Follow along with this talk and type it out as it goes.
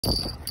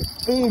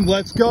Boom,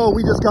 let's go.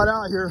 We just got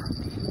out here.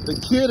 The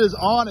kid is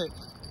on it.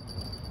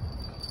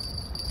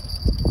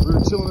 We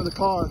were chilling in the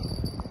car.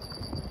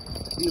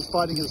 He is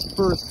fighting his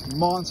first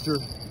monster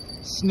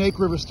Snake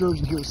River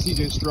sturgeon here with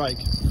CJ Strike.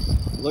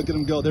 Look at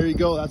him go. There you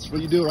go. That's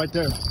what you do right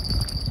there.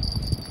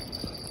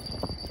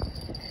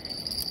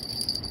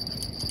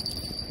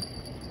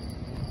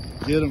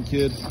 Get him,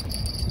 kid.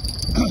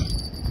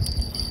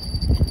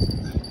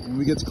 When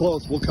we get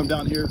close, we'll come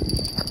down here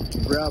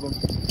and grab him.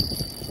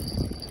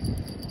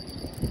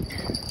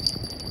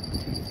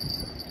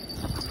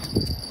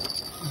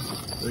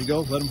 There you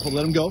go. Let him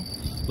go.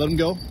 Let him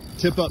go.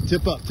 Tip up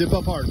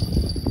hard.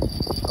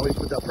 That way you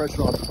put that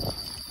pressure on him.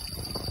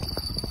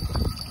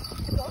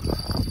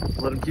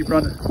 Let him keep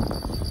running.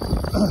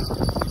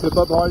 Tip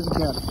up hard as you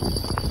can.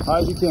 High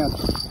as you can.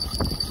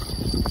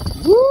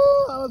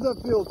 Woo! How does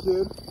that feel,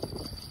 kid?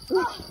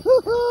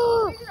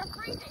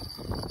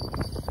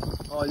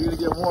 Oh, you're gonna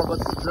get warm.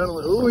 That's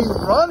adrenaline. Ooh, he's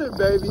running,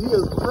 baby. He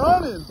is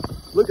running.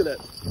 Look at that.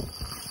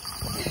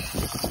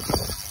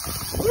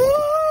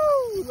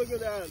 Woo! Look at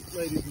that,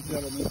 ladies and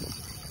gentlemen.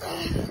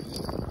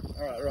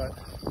 All right.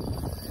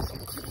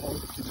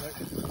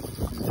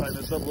 Tighten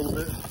this up a little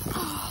bit.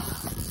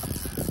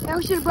 Yeah,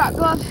 we should have brought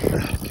gloves.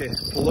 Okay,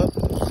 pull up.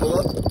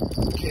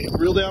 Okay,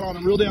 reel down on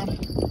him, reel down.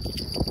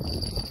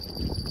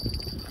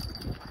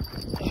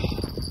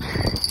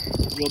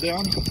 Reel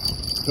down.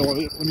 So let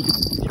me get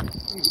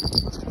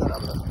that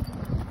out of there.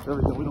 There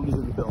we go, we don't need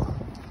any bill.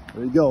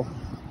 There you go.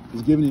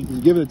 He's giving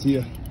it to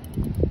you.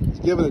 He's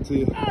giving it to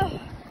you.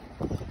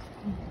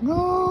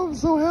 No, I'm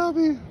so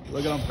happy.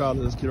 Look at, I'm proud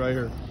of this kid right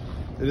here.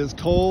 It is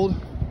cold.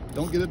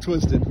 Don't get it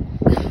twisted.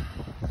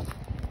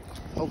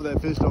 Hopefully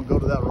that fish don't go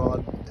to that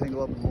rod,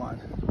 tangle up in the line.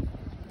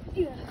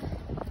 Yeah.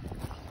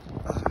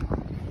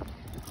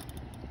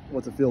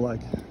 What's it feel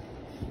like?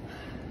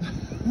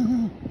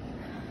 I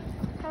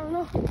don't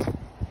know.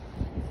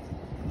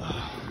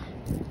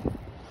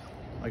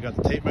 I got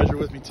the tape measure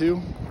with me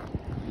too.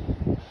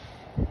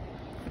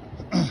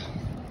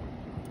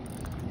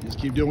 Just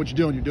keep doing what you're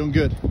doing. You're doing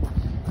good.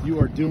 You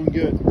are doing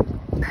good.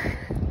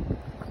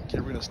 Okay,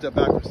 we're gonna step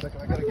back for a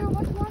second. I gotta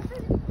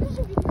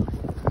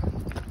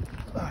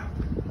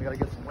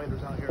get some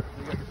waders out here.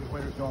 We gotta get these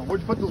waders going.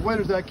 Where'd you put those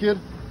waders at, kid?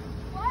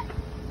 What?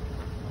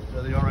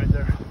 There they are, right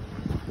there.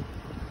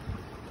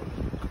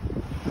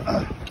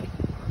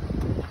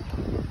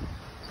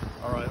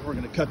 All right, we're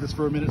gonna cut this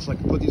for a minute so I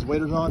can put these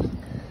waders on,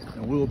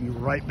 and we will be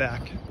right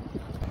back.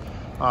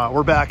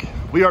 We're back.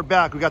 We are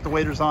back. We got the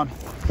waders on.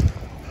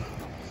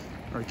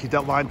 All right, keep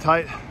that line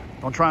tight.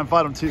 Don't try and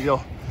fight them too,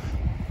 yo.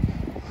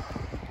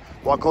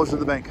 Walk closer to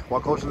the bank.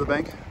 Walk closer to the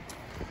bank.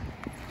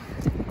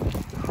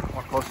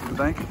 Walk closer to the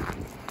bank.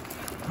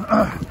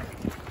 Oh,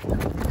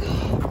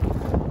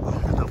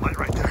 got that light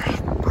right there.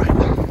 Right.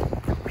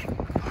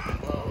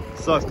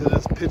 Sucks because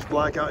it's pitch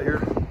black out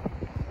here.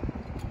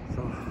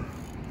 So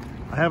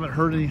I haven't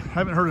heard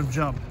him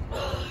jump.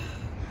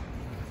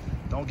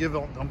 Don't give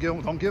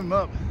him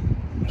up.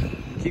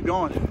 You keep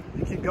going.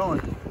 You keep going.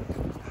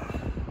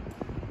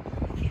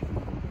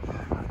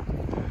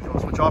 You want to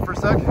switch off for a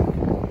sec?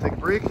 Take a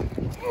break.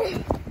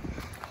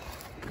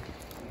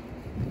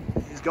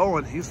 He's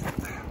going. He's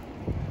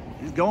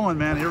going,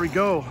 man. Here we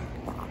go.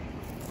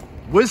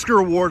 Whisker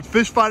Awards,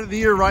 Fish Fight of the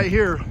Year right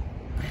here.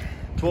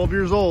 12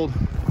 years old.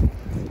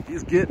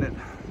 He's getting it.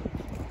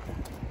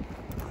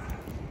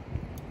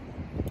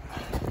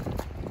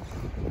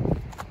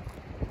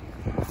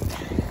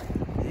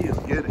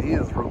 He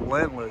is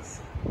relentless.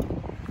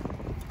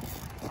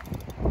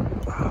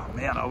 Oh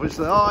man, I wish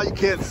that, oh, you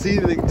can't see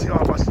anything too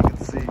much you can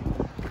see.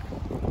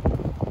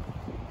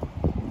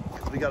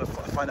 We gotta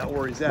find out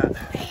where he's at.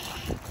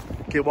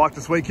 Okay, walk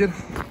this way, kid.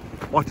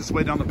 Walk this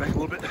way down the bank a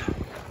little bit.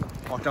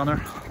 Walk down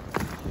there.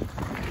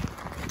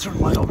 Turn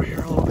the light over here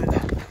a little bit.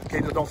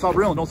 Okay, don't stop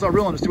reeling. Don't stop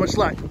reeling. There's too much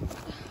slack.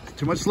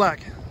 Too much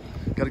slack.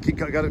 Gotta keep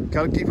reeling.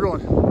 Gotta keep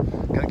reeling.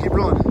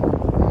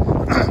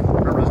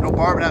 Remember, there's no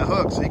barb in that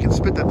hook, so you can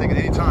spit that thing at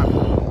any time.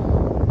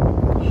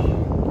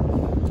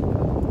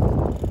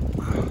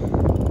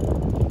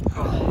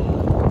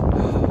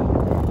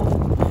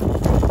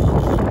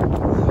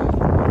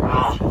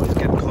 Oh, he's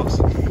getting close.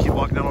 Keep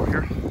walking down over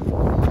here.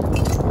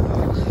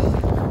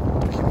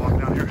 Keep walking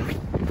down here.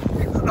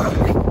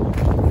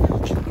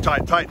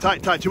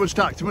 Tight. Too much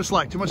slack.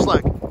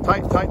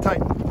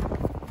 Tight.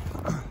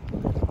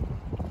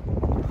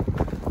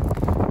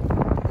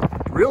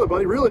 Reel it,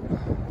 buddy, reel it.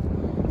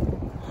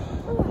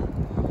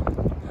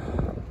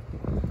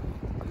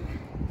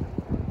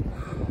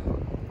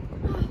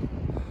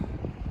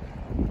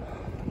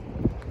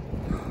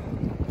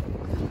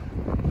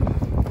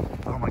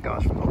 Oh my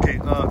gosh. Okay,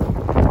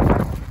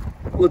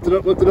 lift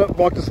it up,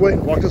 walk this way.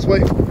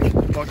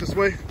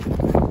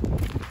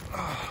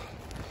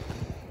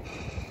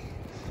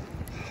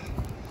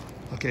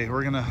 Okay,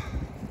 we're gonna,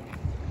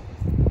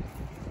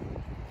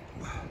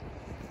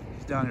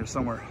 he's down here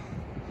somewhere.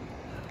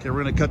 Okay,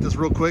 we're gonna cut this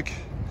real quick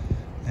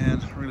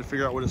and we're gonna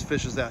figure out where this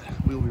fish is at.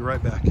 We will be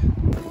right back.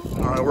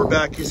 All right, we're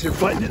back. He's here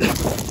fighting it.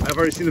 I've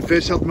already seen the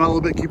fish. Help him out a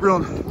little bit. Keep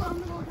reeling.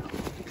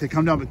 Okay,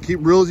 come down, but keep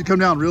real as you come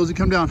down, real as you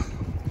come down.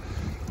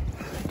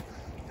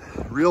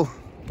 Real.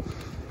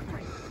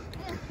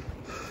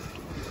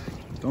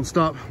 Don't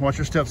stop. Watch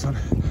your steps, son.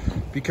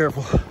 Be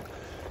careful.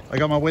 I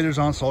got my waders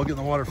on, so I'll get in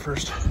the water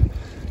first.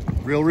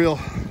 Real, real.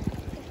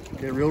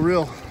 Okay, real,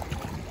 real.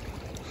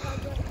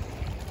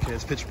 Okay,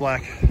 it's pitch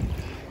black.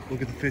 We'll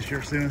get the fish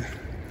here soon.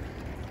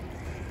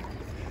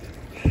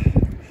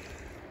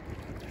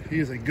 He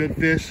is a good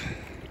fish.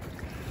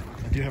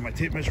 I do have my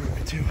tape measure with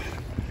me too.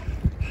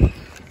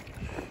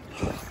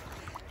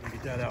 Let me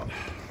get that out.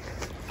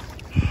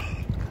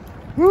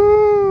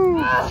 Woo!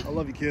 I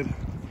love you, kid.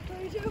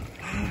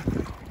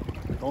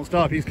 Don't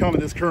stop. He's coming.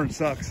 This current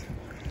sucks.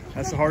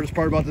 That's the hardest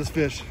part about this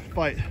fish.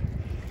 Fight.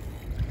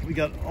 We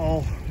got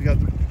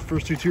the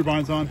first two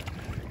turbines on.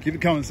 Keep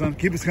it coming, son.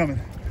 Keep it coming.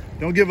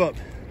 Don't give up.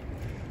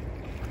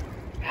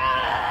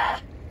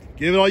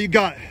 Give it all you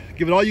got.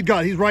 Give it all you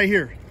got. He's right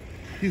here.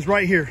 He's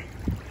right here.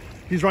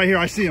 He's right here.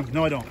 I see him.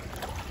 No, I don't.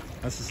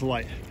 That's just a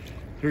light.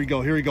 Here we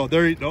go. Here we go.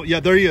 There he, oh, yeah,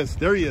 there he is.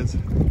 There he is.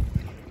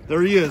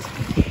 There he is.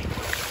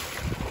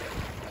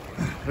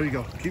 There you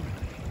go. Keep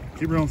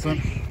reeling,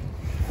 son.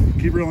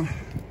 Keep reeling.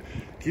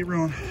 Keep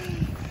reeling.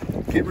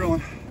 Keep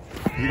reeling.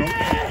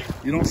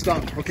 You don't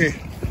stop. Okay.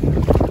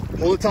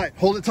 Hold it tight.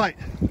 Hold it tight.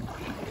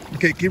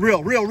 Okay, keep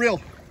reel. Reel.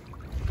 Reel,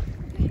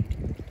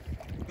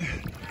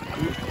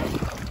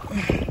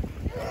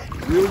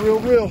 reel,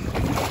 reel.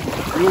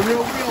 Reel,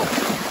 reel, reel.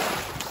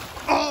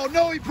 Oh,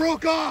 no, he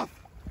broke off.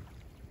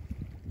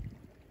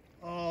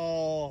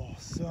 Oh,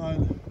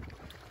 son.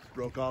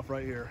 Broke off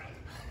right here.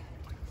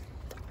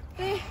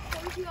 Hey,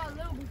 at least you got a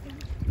little bit.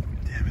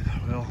 Damn it.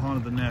 Well,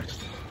 on to the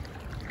next.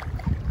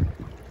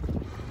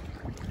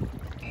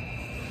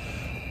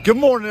 Good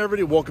morning,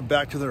 everybody. Welcome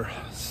back to their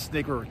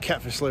Snake River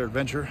Catfish Slayer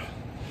adventure.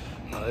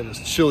 It is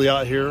chilly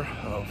out here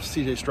of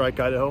CJ Strike,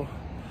 Idaho.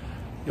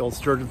 The old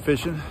sturgeon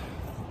fishing.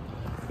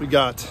 We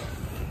got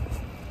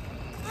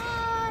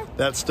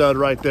that stud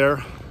right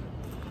there,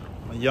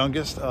 my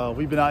youngest.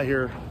 We've been out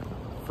here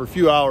for a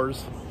few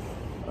hours.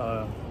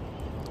 Of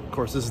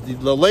course, this is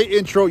the late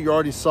intro. You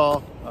already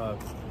saw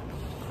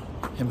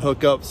him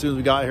hook up as soon as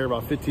we got here,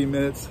 about 15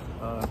 minutes.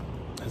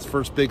 His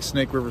first big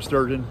Snake River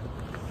sturgeon.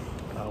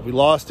 We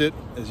lost it,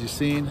 as you've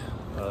seen.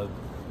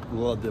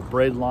 The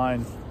braid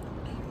line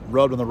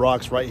rubbed on the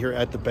rocks right here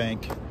at the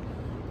bank.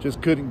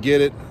 Just couldn't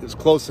get it. It was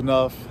close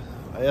enough.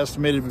 I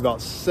estimated it to be about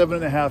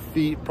 7.5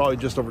 feet, probably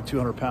just over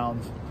 200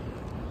 pounds.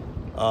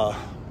 But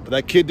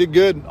that kid did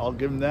good. I'll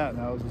give him that.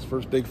 That was his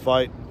first big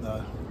fight.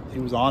 He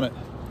was on it.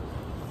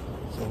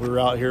 So we were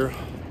out here.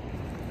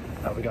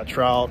 We got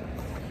trout,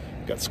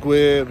 we got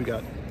squid, we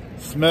got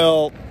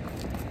smelt.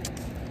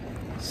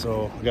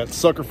 So we got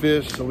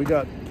suckerfish. So we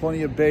got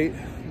plenty of bait.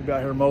 We've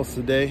got here most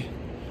of the day.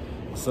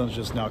 The sun's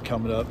just now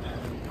coming up.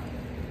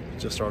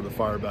 Just started the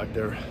fire back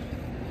there.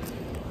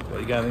 What,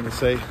 you got anything to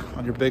say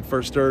on your big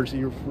first sturge that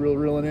you're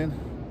reeling in?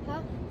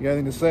 Huh? You got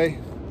anything to say?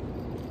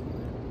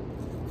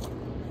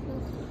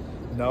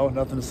 No,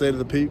 nothing to say to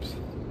the peeps?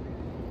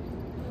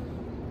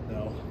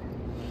 No.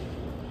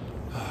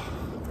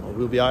 Well,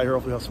 we'll be out here.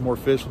 Hopefully we'll have some more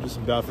fish. We'll do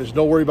some bad fish.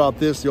 Don't worry about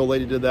this. The old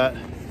lady did that.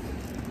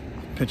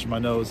 Pinching my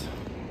nose.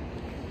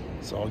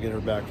 So I'll get her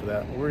back for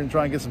that. We're gonna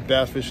try and get some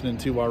bass fishing in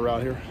too while we're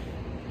out here.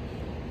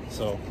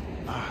 So,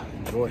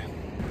 enjoy.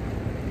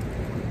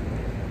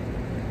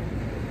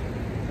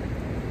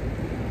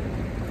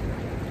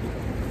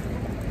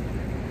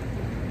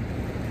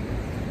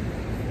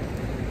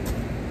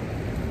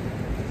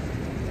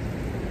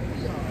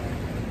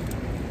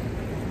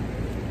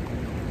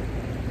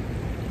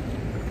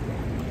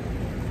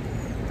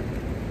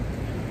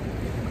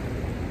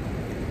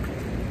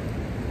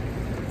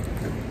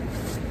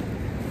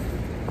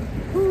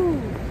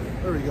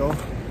 There we go.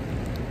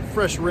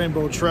 Fresh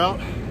rainbow trout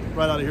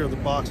right out of here in the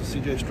box of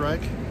CJ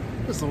Strike.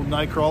 This little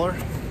night crawler.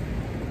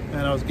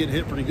 And I was getting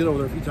hit pretty good over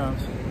there a few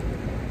times.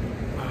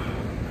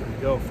 There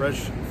we go.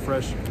 Fresh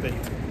bait.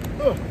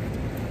 Oh.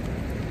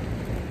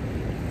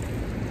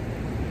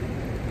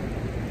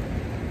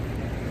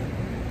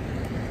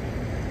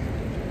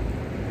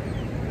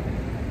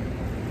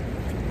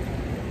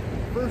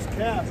 First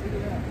cast. Look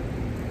at that.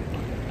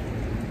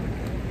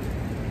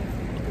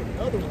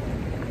 Another one.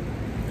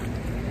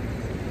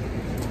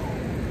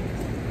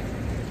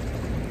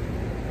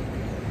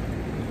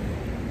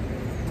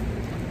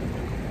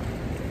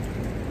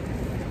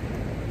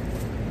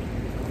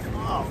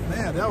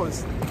 Man, that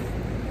was,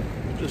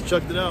 just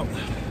checked it out.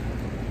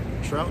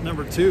 Trout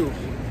number 2.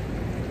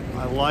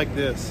 I like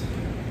this.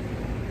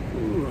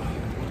 Ooh,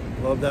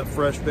 love that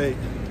fresh bait.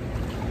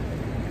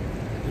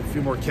 Get a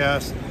few more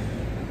casts.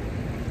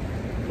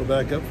 Go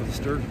back up for the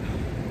sturgeon.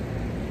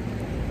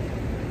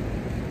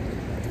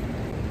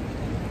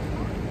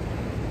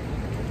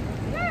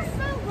 You're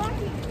so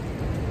lucky.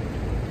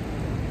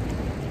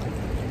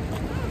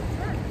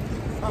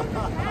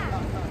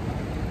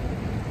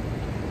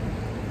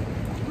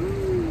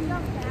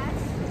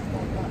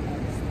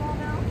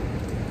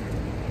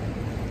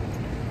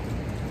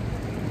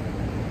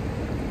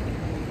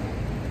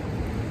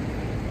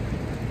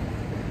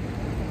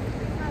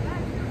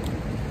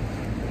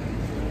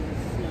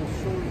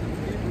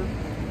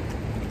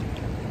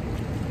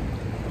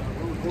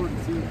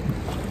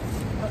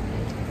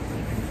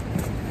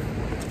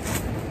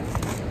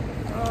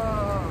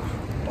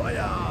 Oh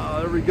yeah,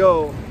 there we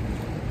go.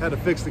 Had to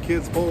fix the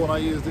kid's pole when I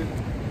used it.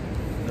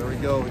 There we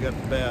go, we got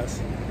the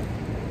bass.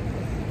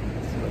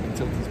 Let's see if I can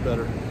tilt this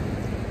better.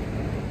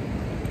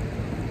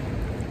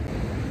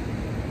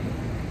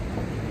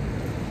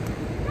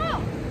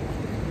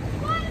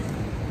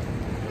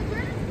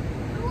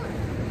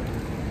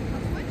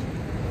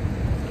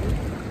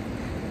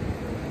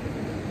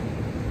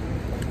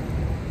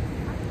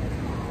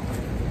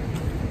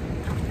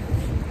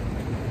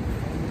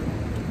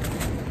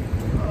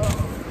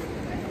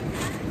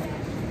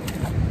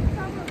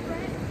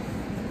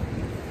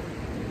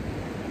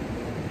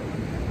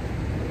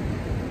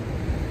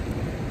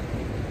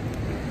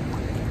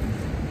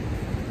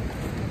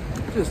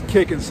 Just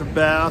kicking some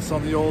bass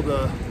on the old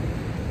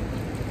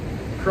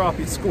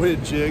crappie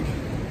squid jig.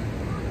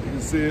 You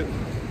can see it.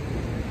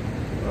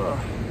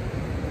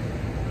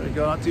 There you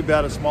go, not too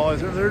bad as smallies.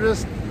 They're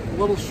just a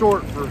little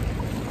short for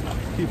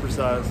keeper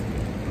size.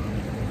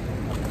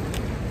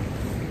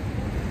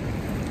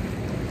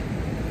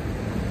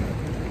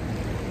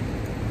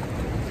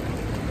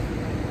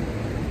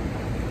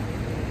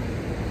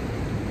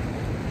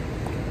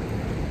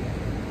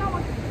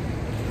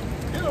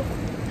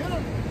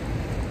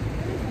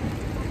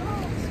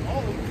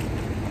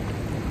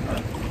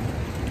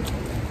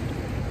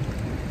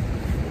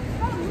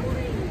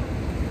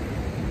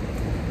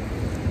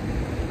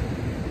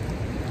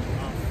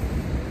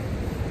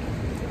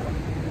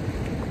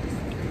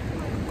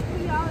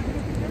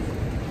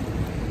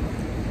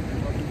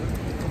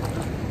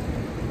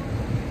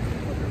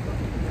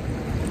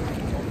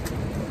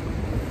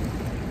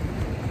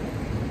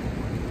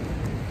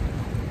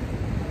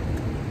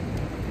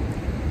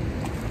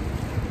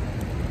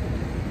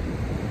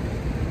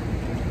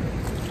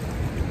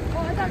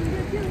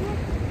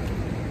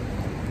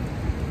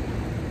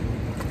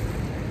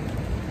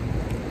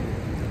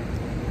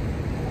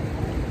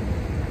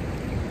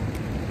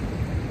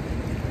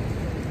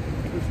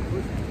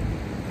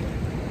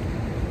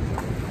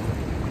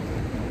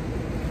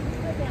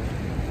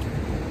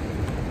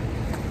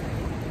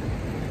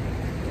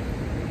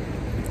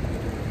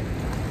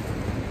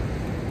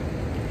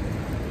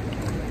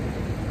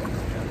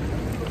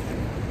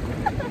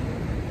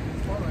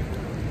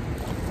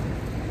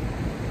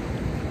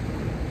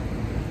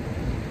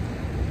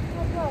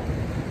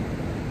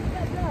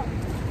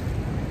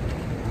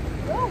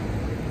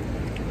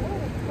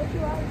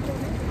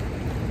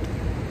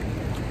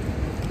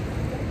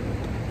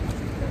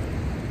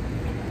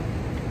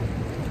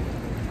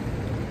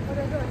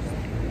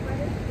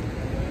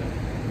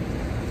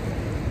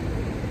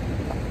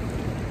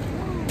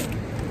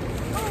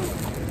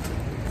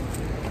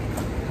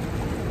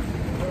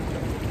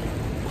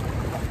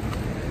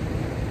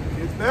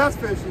 Bass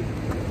fishing.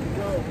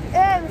 Go.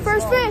 And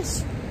first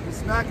fish. We're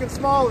smacking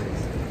smallies.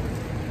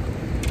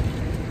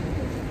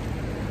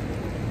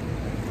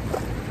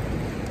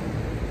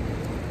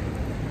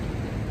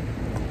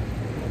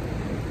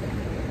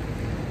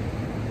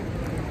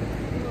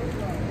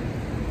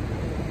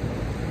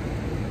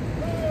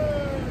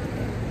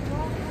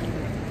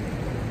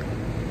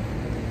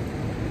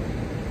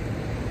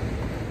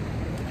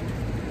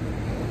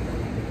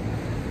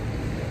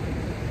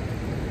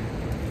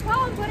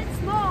 But it's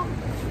small.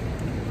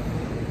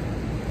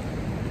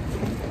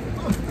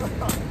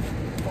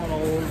 All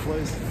over the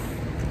place.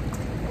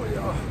 Oh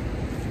yeah,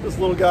 this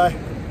little guy,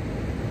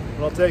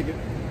 but I'll take it.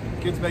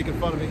 Kid's making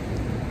fun of me.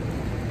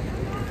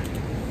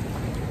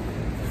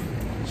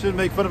 Shouldn't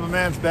make fun of a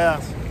man's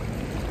bass.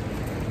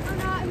 I'm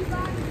not, he's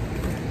lying.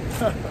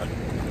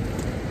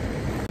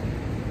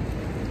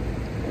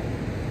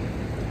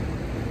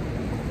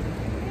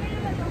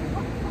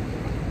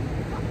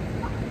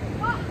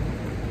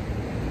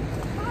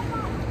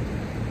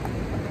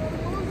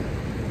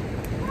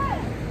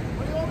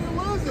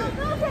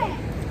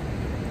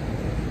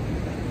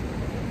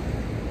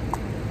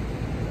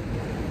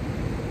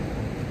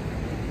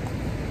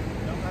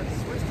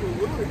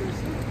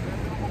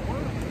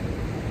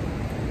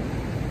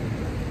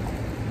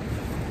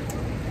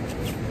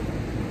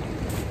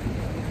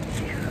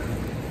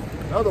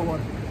 Another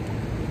one.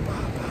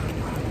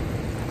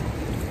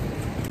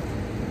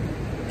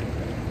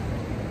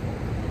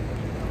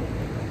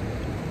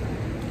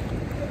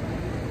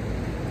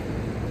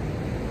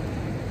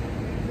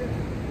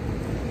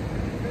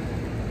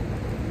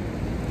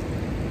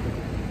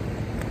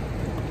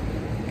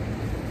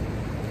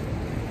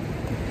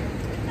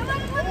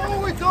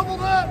 Oh, we doubled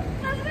up!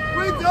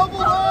 We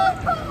doubled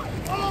up!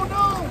 Oh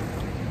no!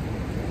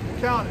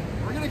 Count it.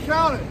 We're gonna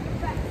count it.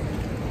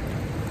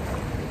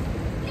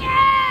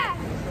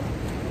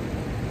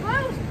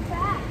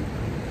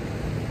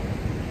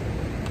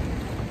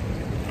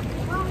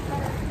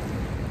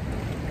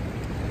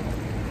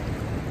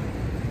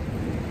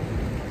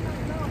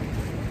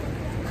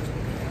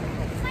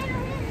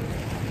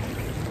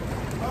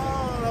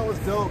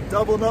 Dope.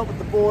 Doubling up with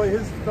the boy.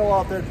 His fell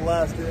out there at the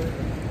last end.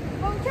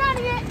 Well, we're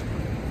counting it.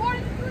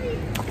 43.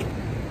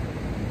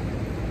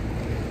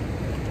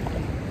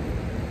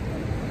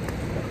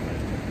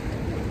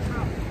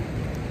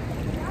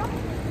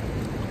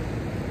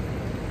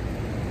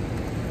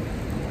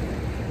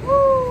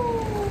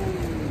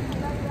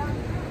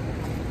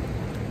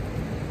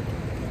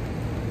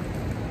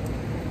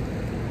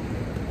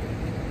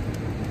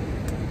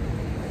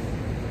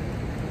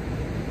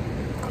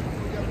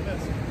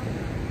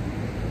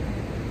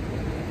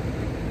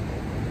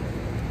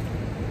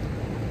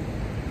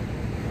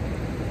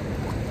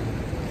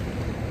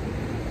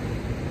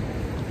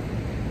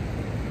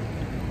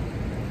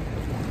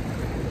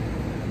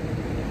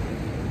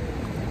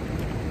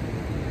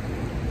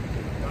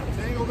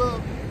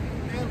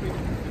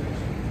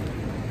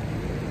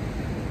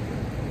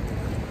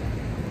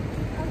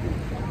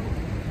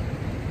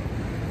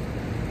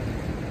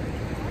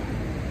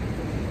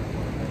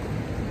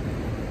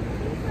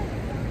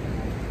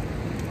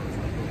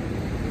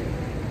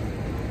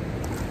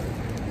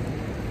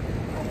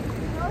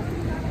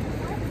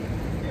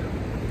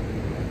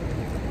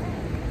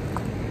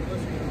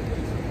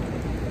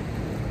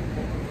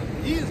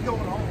 going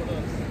home with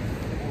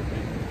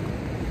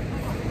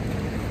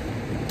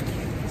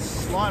us.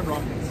 Slime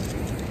rockets.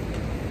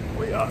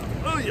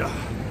 Oh yeah.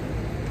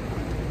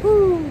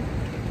 Woo.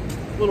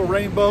 Little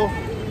rainbow.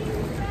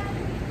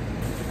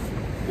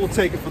 We'll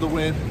take it for the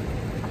win.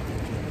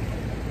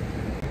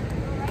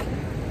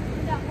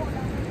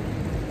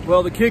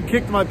 Well, the kid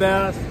kicked my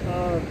bass.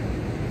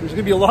 There's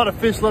gonna be a lot of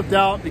fish left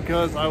out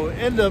because I will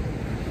end up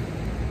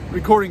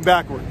recording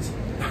backwards.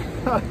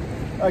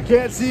 I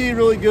can't see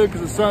really good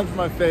because the sun's in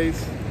my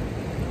face,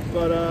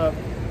 but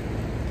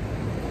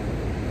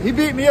he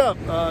beat me up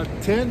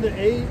 10 to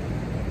 8.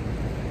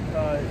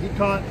 He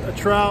caught a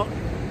trout.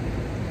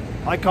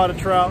 I caught a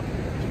trout.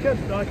 Did you catch?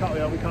 No, we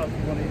caught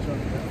one each.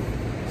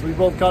 So we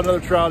both caught another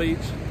trout each.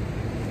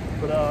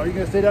 But are you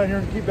gonna stay down here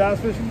and keep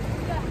bass fishing?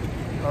 Yeah.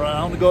 All right,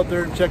 I'm gonna go up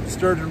there and check the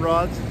sturgeon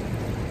rods.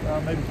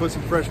 Maybe put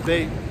some fresh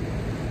bait.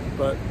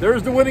 But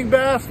there's the winning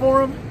bass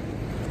for him.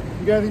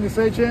 You got anything to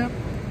say, champ?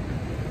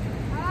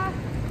 No.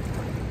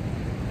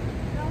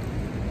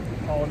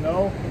 Oh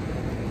no?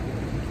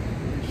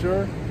 You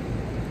sure?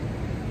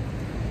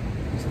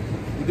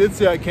 You did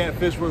say I can't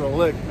fish with a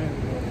lick. Man.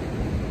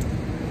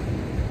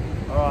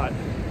 All right,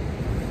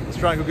 let's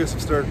try and go get some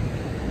sturgeon.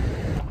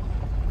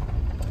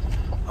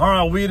 All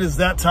right, it is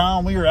that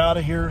time. We are out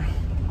of here.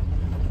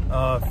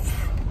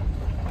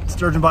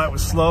 Sturgeon bite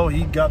was slow.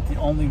 He got the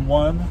only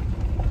one.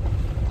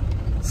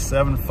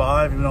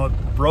 7.5, even though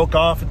it broke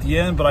off at the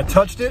end, but I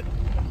touched it,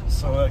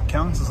 so it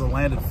counts as a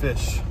landed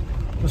fish.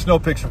 There's no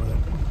picture with it.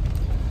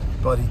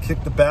 But he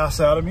kicked the bass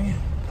out of me.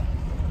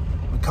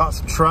 We caught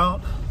some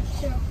trout.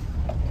 Sure.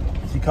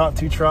 He caught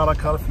 2 trout, I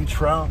caught a few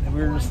trout, and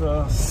we were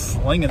just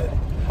slinging it.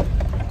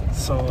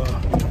 So,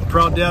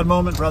 proud dad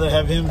moment. Rather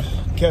have him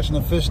catching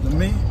the fish than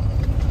me.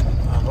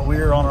 But we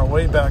are on our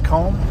way back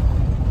home.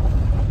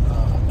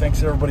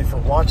 Thanks everybody for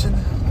watching.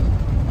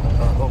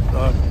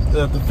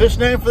 The fish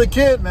name for the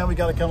kid, man, we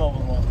got to come up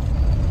with one.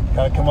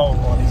 Got to come up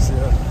with one. He's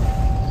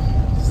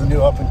the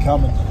new up and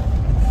coming.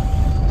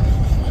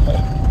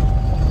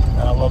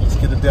 And I love this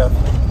kid to death.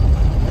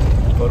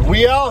 But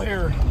we out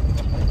here.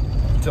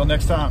 Until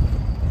next time,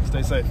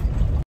 stay safe.